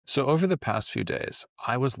So, over the past few days,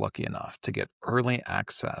 I was lucky enough to get early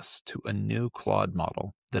access to a new Claude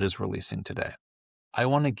model that is releasing today. I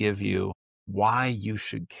want to give you why you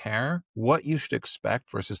should care, what you should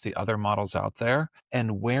expect versus the other models out there,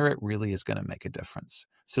 and where it really is going to make a difference.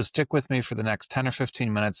 So, stick with me for the next 10 or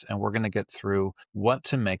 15 minutes, and we're going to get through what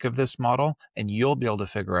to make of this model, and you'll be able to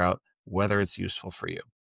figure out whether it's useful for you.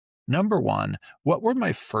 Number one, what were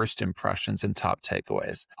my first impressions and top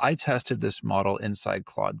takeaways? I tested this model inside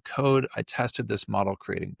Claude Code. I tested this model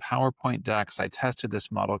creating PowerPoint decks. I tested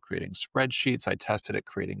this model creating spreadsheets. I tested it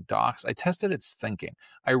creating docs. I tested its thinking.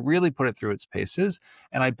 I really put it through its paces,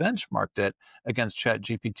 and I benchmarked it against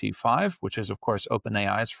ChatGPT-5, which is, of course,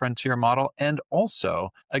 OpenAI's frontier model, and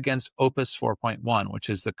also against Opus 4.1, which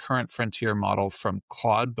is the current frontier model from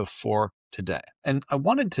Claude before today. And I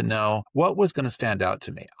wanted to know what was going to stand out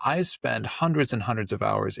to me. I spend hundreds and hundreds of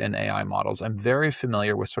hours in AI models. I'm very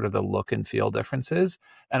familiar with sort of the look and feel differences,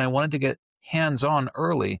 and I wanted to get hands-on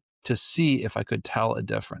early to see if I could tell a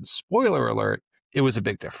difference. Spoiler alert, it was a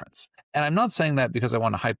big difference. And I'm not saying that because I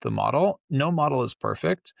want to hype the model. No model is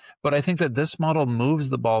perfect, but I think that this model moves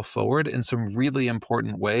the ball forward in some really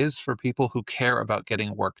important ways for people who care about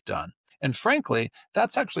getting work done. And frankly,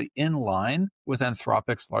 that's actually in line with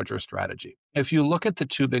Anthropic's larger strategy. If you look at the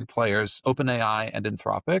two big players, OpenAI and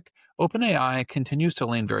Anthropic, OpenAI continues to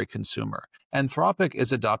lean very consumer. Anthropic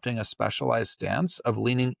is adopting a specialized stance of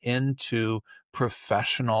leaning into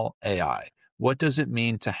professional AI. What does it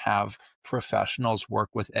mean to have professionals work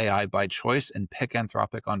with AI by choice and pick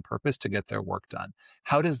Anthropic on purpose to get their work done?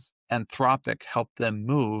 How does Anthropic help them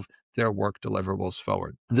move their work deliverables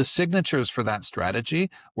forward? The signatures for that strategy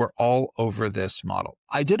were all over this model.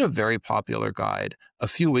 I did a very popular guide a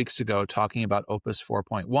few weeks ago talking about Opus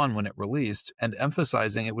 4.1 when it released and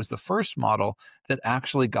emphasizing it was the first model that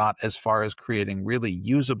actually got as far as creating really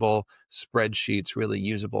usable spreadsheets, really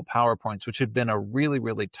usable PowerPoints, which had been a really,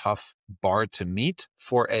 really tough bar to meet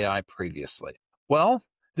for AI previously. Well,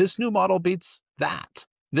 this new model beats that.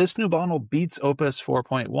 This new model beats Opus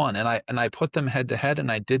 4.1, and I put them head to head, and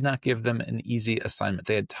I did not give them an easy assignment.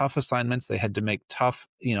 They had tough assignments. They had to make tough,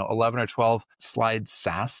 11 or 12 slide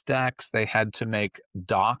SAS decks. They had to make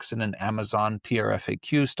docs in an Amazon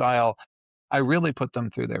PRFAQ style. I really put them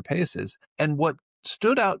through their paces. And what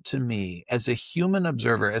stood out to me as a human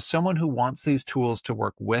observer, as someone who wants these tools to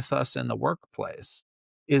work with us in the workplace,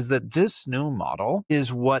 is that this new model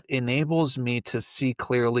is what enables me to see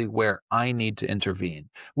clearly where I need to intervene.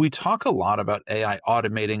 We talk a lot about AI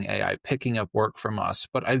automating, AI picking up work from us,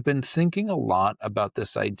 but I've been thinking a lot about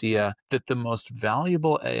this idea that the most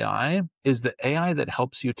valuable AI is the AI that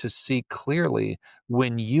helps you to see clearly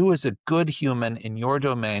when you, as a good human in your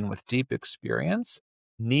domain with deep experience,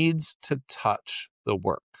 needs to touch the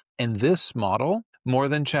work. And this model, more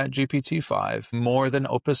than ChatGPT-5, more than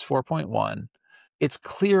Opus 4.1, it's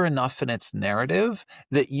clear enough in its narrative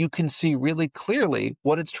that you can see really clearly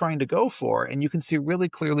what it's trying to go for, and you can see really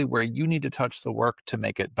clearly where you need to touch the work to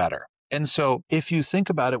make it better. And so if you think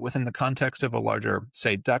about it within the context of a larger,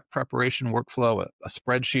 say, deck preparation workflow, a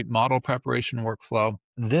spreadsheet model preparation workflow,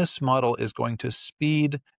 this model is going to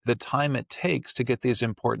speed the time it takes to get these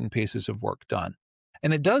important pieces of work done.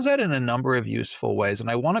 And it does that in a number of useful ways.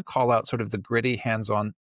 And I want to call out sort of the gritty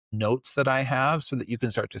hands-on notes that I have so that you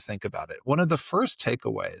can start to think about it. One of the first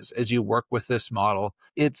takeaways as you work with this model,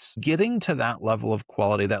 it's getting to that level of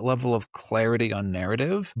quality, that level of clarity on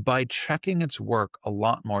narrative by checking its work a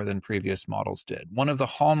lot more than previous models did. One of the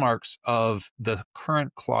hallmarks of the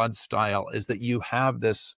current Claude style is that you have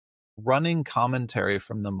this running commentary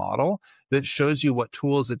from the model that shows you what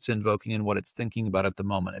tools it's invoking and what it's thinking about at the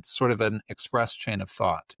moment. It's sort of an express chain of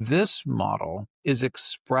thought. This model is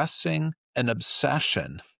expressing an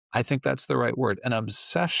obsession. I think that's the right word, an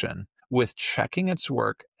obsession with checking its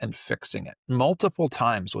work and fixing it. Multiple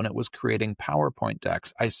times when it was creating PowerPoint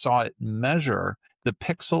decks, I saw it measure the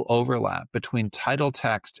pixel overlap between title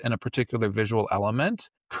text and a particular visual element,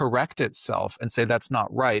 correct itself and say that's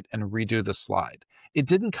not right and redo the slide. It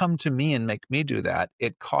didn't come to me and make me do that.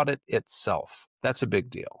 It caught it itself. That's a big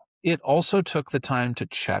deal. It also took the time to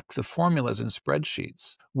check the formulas in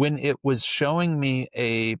spreadsheets. When it was showing me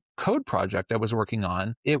a code project I was working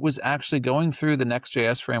on, it was actually going through the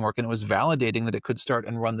Next.js framework and it was validating that it could start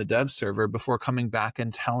and run the dev server before coming back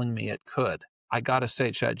and telling me it could. I got to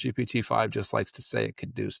say, ChatGPT-5 just likes to say it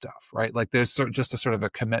can do stuff, right? Like there's just a sort of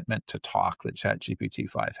a commitment to talk that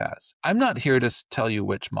ChatGPT-5 has. I'm not here to tell you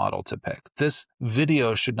which model to pick. This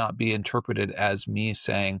video should not be interpreted as me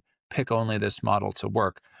saying, pick only this model to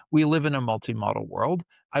work. We live in a multi-model world.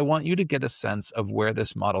 I want you to get a sense of where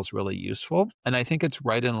this model is really useful. And I think it's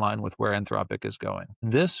right in line with where Anthropic is going.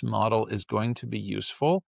 This model is going to be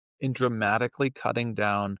useful in dramatically cutting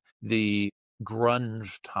down the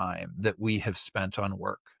grunge time that we have spent on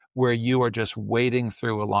work, where you are just wading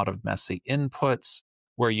through a lot of messy inputs,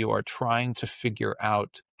 where you are trying to figure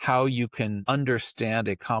out how you can understand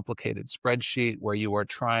a complicated spreadsheet, where you are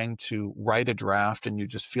trying to write a draft and you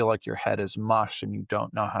just feel like your head is mush and you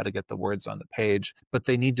don't know how to get the words on the page, but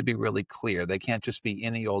they need to be really clear. They can't just be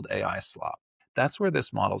any old AI slop. That's where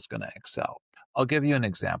this model is going to excel. I'll give you an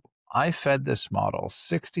example. I fed this model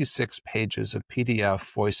 66 pages of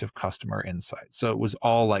PDF voice of customer insight. So it was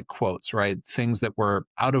all like quotes, right? Things that were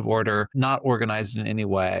out of order, not organized in any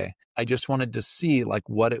way. I just wanted to see like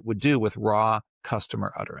what it would do with raw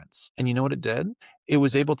customer utterance. And you know what it did? It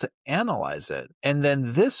was able to analyze it. And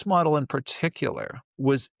then this model in particular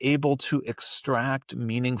was able to extract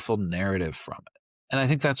meaningful narrative from it. And I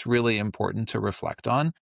think that's really important to reflect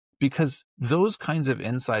on, because those kinds of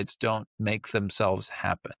insights don't make themselves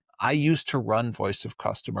happen. I used to run voice of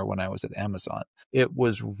customer when I was at Amazon. It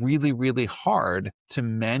was really, really hard to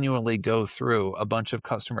manually go through a bunch of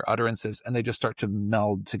customer utterances, and they just start to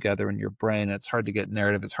meld together in your brain. It's hard to get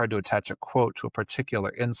narrative. It's hard to attach a quote to a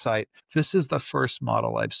particular insight. This is the first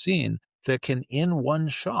model I've seen that can, in one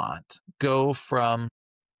shot, go from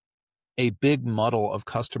a big muddle of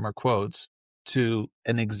customer quotes to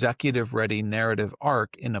an executive-ready narrative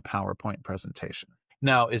arc in a PowerPoint presentation.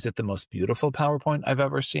 Now, is it the most beautiful PowerPoint I've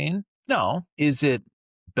ever seen? No. Is it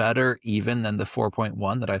better even than the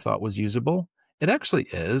 4.1 that I thought was usable? It actually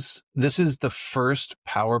is. This is the first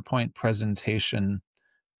PowerPoint presentation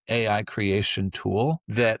AI creation tool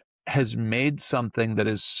that has made something that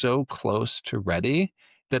is so close to ready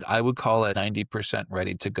that I would call it 90%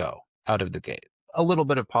 ready to go out of the gate. A little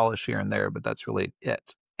bit of polish here and there, but that's really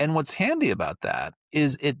it. And what's handy about that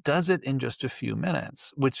is it does it in just a few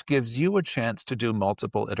minutes, which gives you a chance to do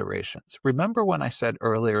multiple iterations. Remember when I said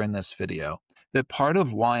earlier in this video that part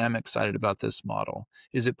of why I'm excited about this model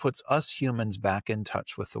is it puts us humans back in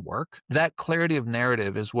touch with the work? That clarity of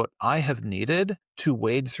narrative is what I have needed to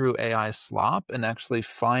wade through AI slop and actually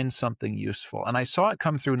find something useful. And I saw it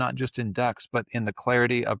come through not just in decks, but in the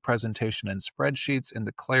clarity of presentation and spreadsheets, in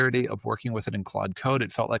the clarity of working with it in Claude Code.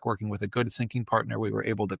 It felt like working with a good thinking partner. We were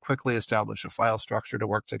able to quickly establish a file structure to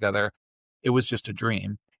work together. It was just a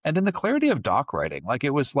dream. And in the clarity of doc writing, like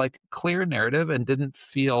it was like clear narrative and didn't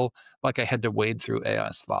feel like I had to wade through AI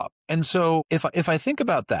slop. And so if I think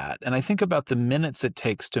about that and I think about the minutes it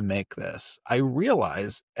takes to make this, I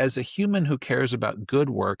realize as a human who cares about good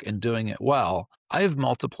work and doing it well, I have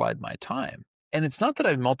multiplied my time. And it's not that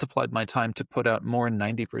I've multiplied my time to put out more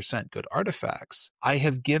 90% good artifacts. I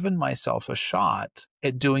have given myself a shot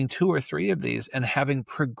at doing 2 or 3 of these and having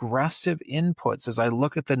progressive inputs as I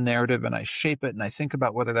look at the narrative and I shape it and I think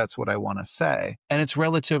about whether that's what I want to say. And it's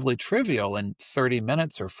relatively trivial in 30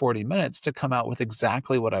 minutes or 40 minutes to come out with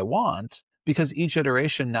exactly what I want, because each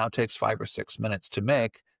iteration now takes 5 or 6 minutes to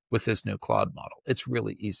make with this new Claude model. It's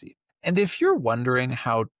really easy. And if you're wondering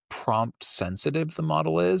how prompt sensitive the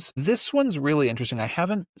model is, this one's really interesting. I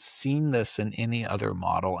haven't seen this in any other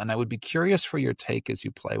model, and I would be curious for your take as you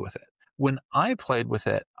play with it. When I played with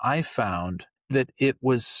it, I found that it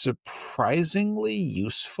was surprisingly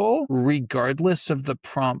useful regardless of the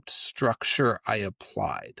prompt structure I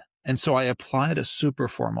applied. And so I applied a super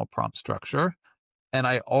formal prompt structure, and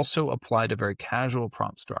I also applied a very casual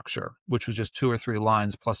prompt structure, which was just 2 or 3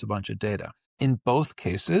 lines plus a bunch of data. In both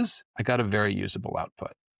cases, I got a very usable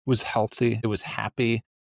output. It was healthy. It was happy.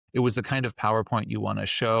 It was the kind of PowerPoint you want to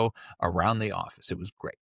show around the office. It was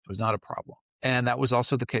great. It was not a problem. And that was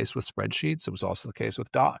also the case with spreadsheets. It was also the case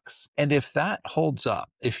with docs. And if that holds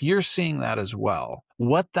up, if you're seeing that as well,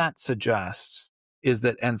 what that suggests is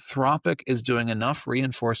that Anthropic is doing enough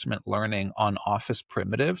reinforcement learning on Office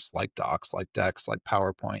primitives like docs, like decks, like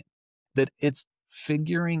PowerPoint, that it's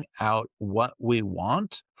figuring out what we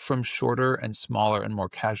want from shorter and smaller and more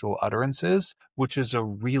casual utterances, which is a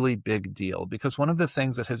really big deal. Because one of the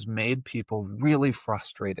things that has made people really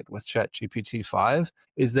frustrated with ChatGPT-5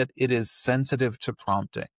 is that it is sensitive to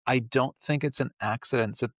prompting. I don't think it's an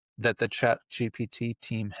accident that the ChatGPT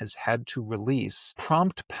team has had to release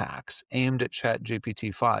prompt packs aimed at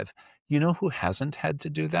ChatGPT-5. You know who hasn't had to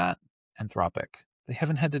do that? Anthropic. They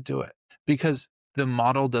haven't had to do it because the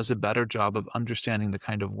model does a better job of understanding the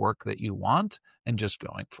kind of work that you want and just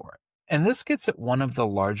going for it. And this gets at one of the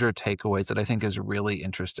larger takeaways that I think is really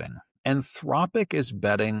interesting. Anthropic is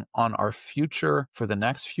betting on our future for the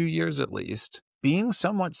next few years at least, being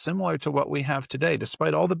somewhat similar to what we have today.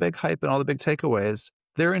 Despite all the big hype and all the big takeaways,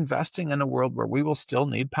 they're investing in a world where we will still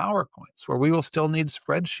need PowerPoints, where we will still need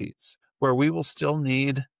spreadsheets, where we will still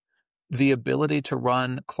need the ability to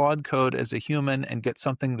run Claude code as a human and get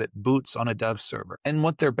something that boots on a dev server. And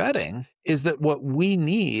what they're betting is that what we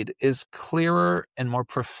need is clearer and more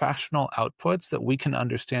professional outputs that we can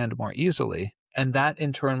understand more easily. And that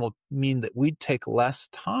in turn will mean that we take less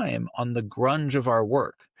time on the grunge of our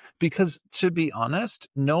work. Because to be honest,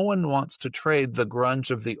 no one wants to trade the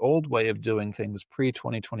grunge of the old way of doing things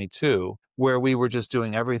pre-2022, where we were just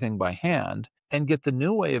doing everything by hand, and get the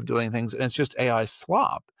new way of doing things, and it's just AI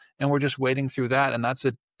slop. And we're just waiting through that, and that's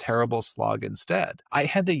a terrible slog instead. I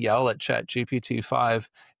had to yell at ChatGPT-5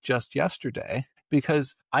 just yesterday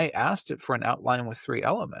because I asked it for an outline with 3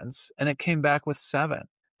 elements, and it came back with 7.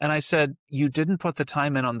 And I said, you didn't put the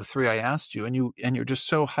time in on the 3 I asked you, and you're just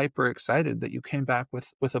so hyper excited that you came back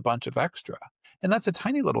with a bunch of extra. And that's a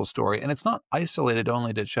tiny little story, and it's not isolated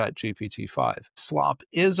only to ChatGPT-5. Slop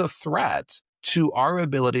is a threat to our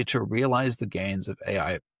ability to realize the gains of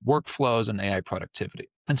AI workflows and AI productivity.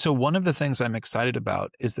 And so one of the things I'm excited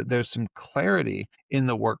about is that there's some clarity in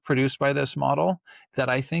the work produced by this model that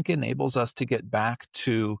I think enables us to get back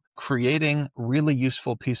to creating really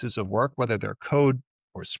useful pieces of work, whether they're code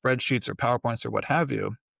or spreadsheets or PowerPoints or what have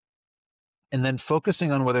you, and then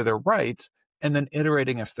focusing on whether they're right and then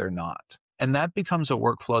iterating if they're not. And that becomes a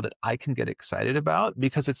workflow that I can get excited about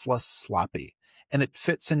because it's less sloppy and it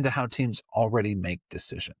fits into how teams already make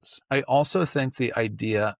decisions. I also think the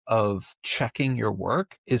idea of checking your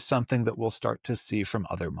work is something that we'll start to see from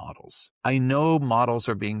other models. I know models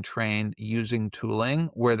are being trained using tooling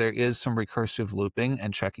where there is some recursive looping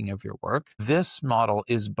and checking of your work. This model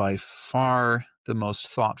is by far the most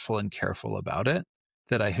thoughtful and careful about it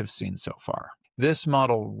that I have seen so far. This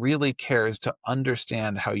model really cares to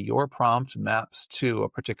understand how your prompt maps to a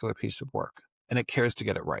particular piece of work, and it cares to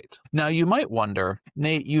get it right. Now, you might wonder,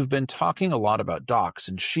 Nate, you've been talking a lot about docs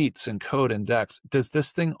and sheets and code and decks. Does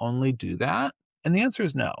this thing only do that? And the answer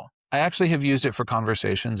is no. I actually have used it for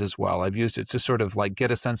conversations as well. I've used it to sort of like get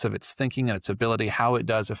a sense of its thinking and its ability, how it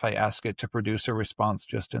does if I ask it to produce a response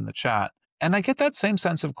just in the chat. And I get that same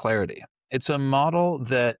sense of clarity. It's a model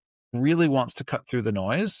that really wants to cut through the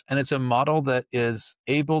noise, and it's a model that is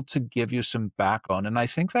able to give you some backbone. And I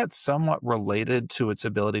think that's somewhat related to its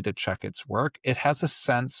ability to check its work. It has a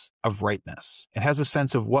sense of rightness. It has a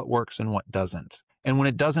sense of what works and what doesn't. And when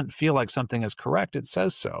it doesn't feel like something is correct, it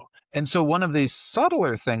says so. And so one of these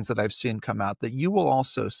subtler things that I've seen come out that you will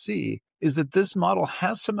also see is that this model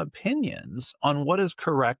has some opinions on what is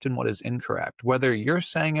correct and what is incorrect, whether you're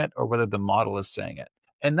saying it or whether the model is saying it.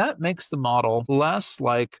 And that makes the model less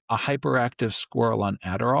like a hyperactive squirrel on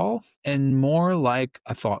Adderall and more like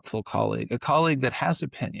a thoughtful colleague, a colleague that has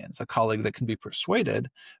opinions, a colleague that can be persuaded,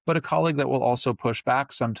 but a colleague that will also push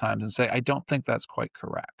back sometimes and say, I don't think that's quite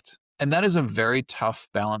correct. And that is a very tough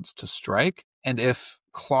balance to strike. And if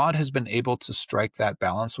Claude has been able to strike that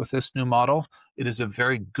balance with this new model, it is a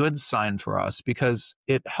very good sign for us because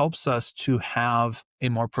it helps us to have a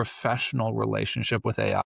more professional relationship with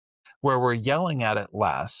AI, where we're yelling at it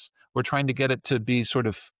less, we're trying to get it to be sort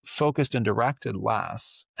of focused and directed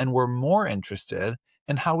less, and we're more interested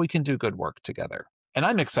in how we can do good work together. And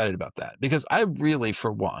I'm excited about that because I really,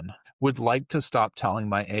 for one, would like to stop telling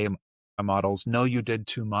my AI models, no, you did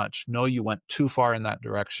too much. No, you went too far in that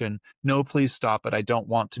direction. No, please stop it. I don't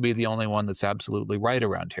want to be the only one that's absolutely right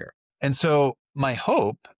around here. And so my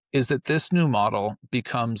hope is that this new model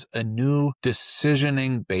becomes a new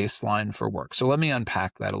decisioning baseline for work. So let me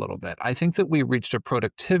unpack that a little bit. I think that we reached a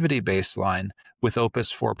productivity baseline with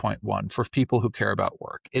Opus 4.1 for people who care about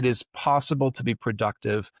work. It is possible to be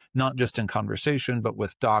productive, not just in conversation, but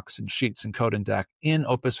with docs and sheets and code and deck in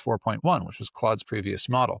Opus 4.1, which was Claude's previous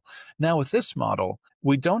model. Now with this model,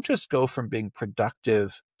 we don't just go from being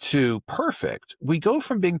productive to perfect. We go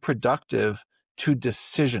from being productive to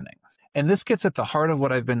decisioning. And this gets at the heart of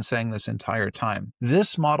what I've been saying this entire time.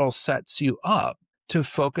 This model sets you up to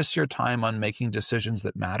focus your time on making decisions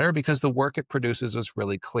that matter because the work it produces is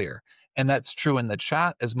really clear. And that's true in the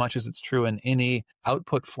chat as much as it's true in any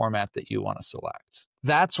output format that you want to select.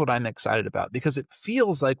 That's what I'm excited about because it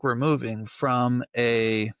feels like we're moving from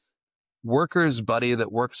a worker's buddy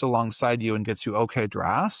that works alongside you and gets you okay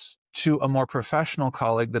drafts to a more professional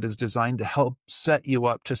colleague that is designed to help set you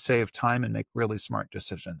up to save time and make really smart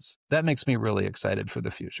decisions. That makes me really excited for the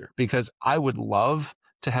future because I would love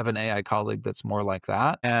to have an AI colleague that's more like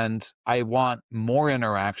that. And I want more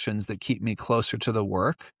interactions that keep me closer to the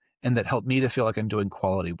work and that help me to feel like I'm doing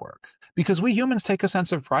quality work. Because we humans take a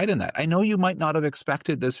sense of pride in that. I know you might not have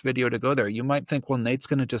expected this video to go there. You might think, well, Nate's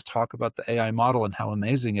going to just talk about the AI model and how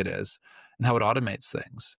amazing it is and how it automates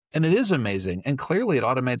things. And it is amazing. And clearly it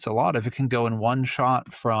automates a lot if it can go in one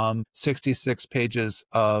shot from 66 pages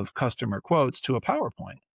of customer quotes to a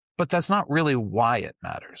PowerPoint. But that's not really why it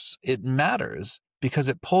matters. It matters because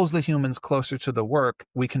it pulls the humans closer to the work.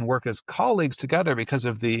 We can work as colleagues together because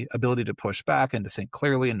of the ability to push back and to think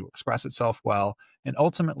clearly and to express itself well. And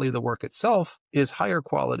ultimately, the work itself is higher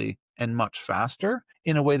quality and much faster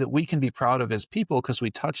in a way that we can be proud of as people because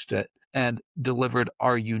we touched it and delivered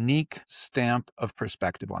our unique stamp of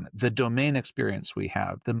perspective on it. The domain experience we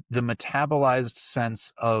have, the metabolized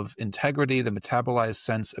sense of integrity, the metabolized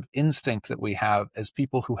sense of instinct that we have as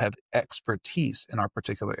people who have expertise in our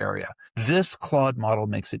particular area. This Claude model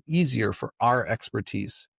makes it easier for our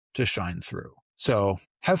expertise to shine through. So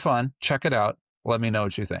have fun, check it out. Let me know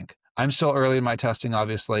what you think. I'm still early in my testing,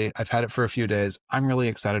 obviously. I've had it for a few days. I'm really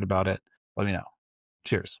excited about it. Let me know.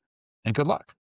 Cheers and good luck.